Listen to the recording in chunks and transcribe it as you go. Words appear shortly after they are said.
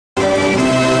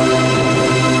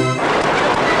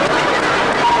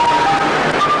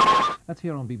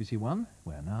here on BBC One,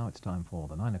 where now it's time for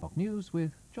the 9 o'clock news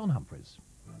with John Humphreys.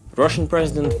 Russian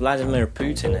President Vladimir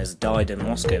Putin has died in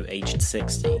Moscow aged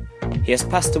 60. He has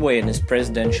passed away in his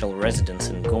presidential residence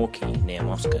in Gorky, near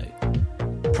Moscow.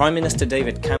 Prime Minister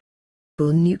David Cameron.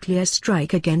 Nuclear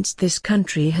strike against this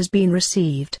country has been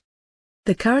received.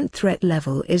 The current threat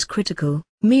level is critical,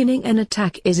 meaning an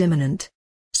attack is imminent.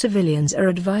 Civilians are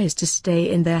advised to stay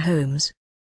in their homes.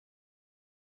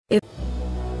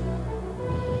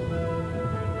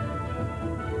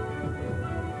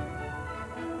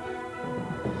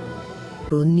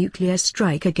 Nuclear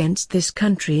strike against this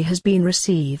country has been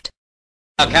received.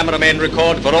 Our cameramen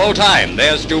record for all time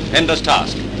their stupendous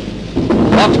task.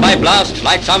 Caught by blast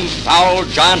like some foul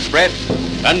giant's breath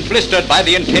and blistered by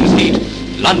the intense heat,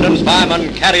 London's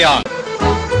firemen carry on.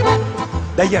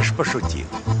 Да я ж пошутил.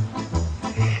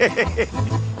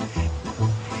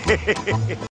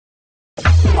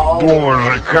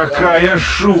 Боже, какая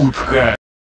шутка!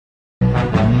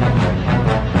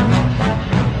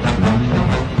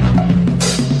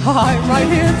 I'm right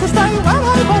here to stay where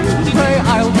I want to stay.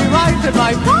 I'll be right in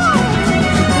my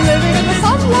prime. Living in the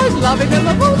sunlight, loving in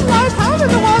the moonlight,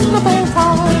 having a wonderful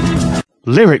time.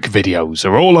 Lyric videos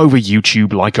are all over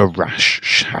YouTube like a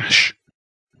rash.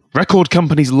 Record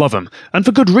companies love them, and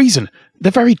for good reason.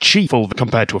 They're very cheap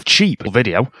compared to a cheap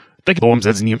video. They form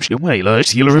as a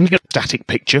static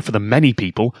picture for the many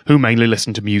people who mainly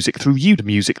listen to music through YouTube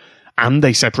music, and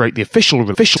they separate the official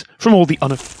from all the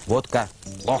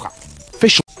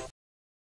unofficial